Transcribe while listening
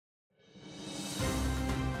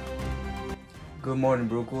Good morning,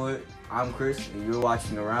 Brookwood. I'm Chris, and you're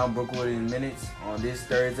watching Around Brookwood in Minutes on this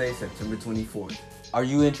Thursday, September 24th. Are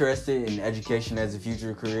you interested in education as a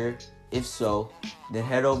future career? If so, then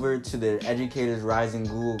head over to the Educators Rising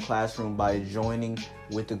Google Classroom by joining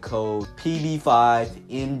with the code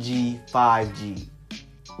PB5MG5G.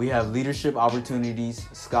 We have leadership opportunities,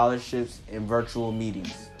 scholarships, and virtual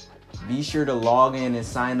meetings. Be sure to log in and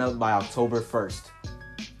sign up by October 1st.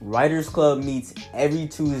 Writers Club meets every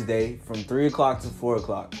Tuesday from 3 o'clock to 4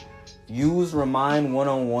 o'clock. Use Remind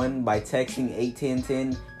 101 by texting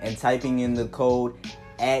 81010 and typing in the code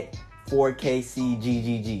at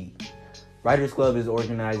 4KCGGG. Writers Club is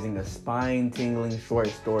organizing a spine-tingling short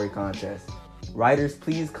story contest. Writers,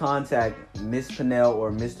 please contact Ms. Pinnell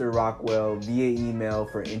or Mr. Rockwell via email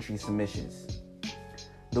for entry submissions.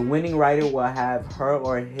 The winning writer will have her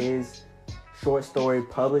or his short story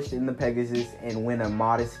published in the Pegasus and win a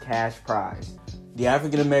modest cash prize. The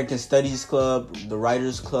African American Studies Club, the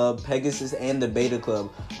Writers Club, Pegasus, and the Beta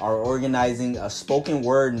Club are organizing a spoken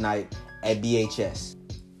word night at BHS.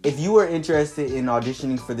 If you are interested in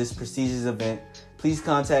auditioning for this prestigious event, please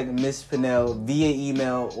contact Ms. Pinnell via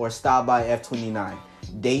email or stop by F29.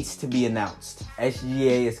 Dates to be announced.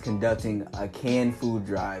 SGA is conducting a canned food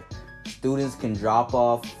drive. Students can drop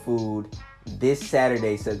off food this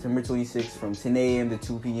Saturday, September 26th from 10 a.m. to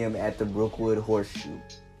 2 p.m. at the Brookwood Horseshoe.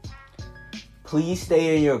 Please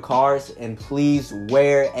stay in your cars and please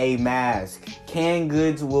wear a mask. Canned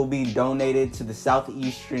goods will be donated to the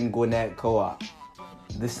Southeastern Gwinnett Co-op.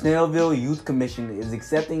 The Snellville Youth Commission is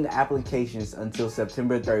accepting applications until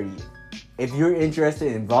September 30th. If you're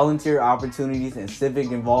interested in volunteer opportunities and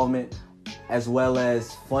civic involvement, as well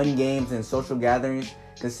as fun games and social gatherings,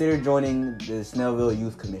 consider joining the Snellville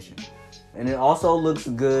Youth Commission. And it also looks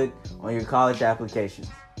good on your college applications.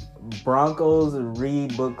 Broncos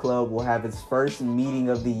Read Book Club will have its first meeting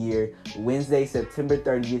of the year Wednesday, September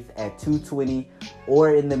 30th at 2:20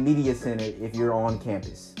 or in the Media Center if you're on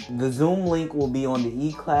campus. The Zoom link will be on the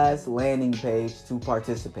eClass landing page to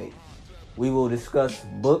participate. We will discuss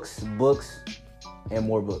books, and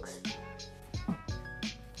more books.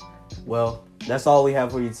 Well, that's all we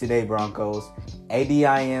have for you today, Broncos.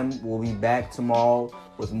 ABIM will be back tomorrow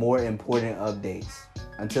with more important updates.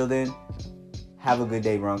 Until then, have a good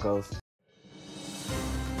day, Broncos.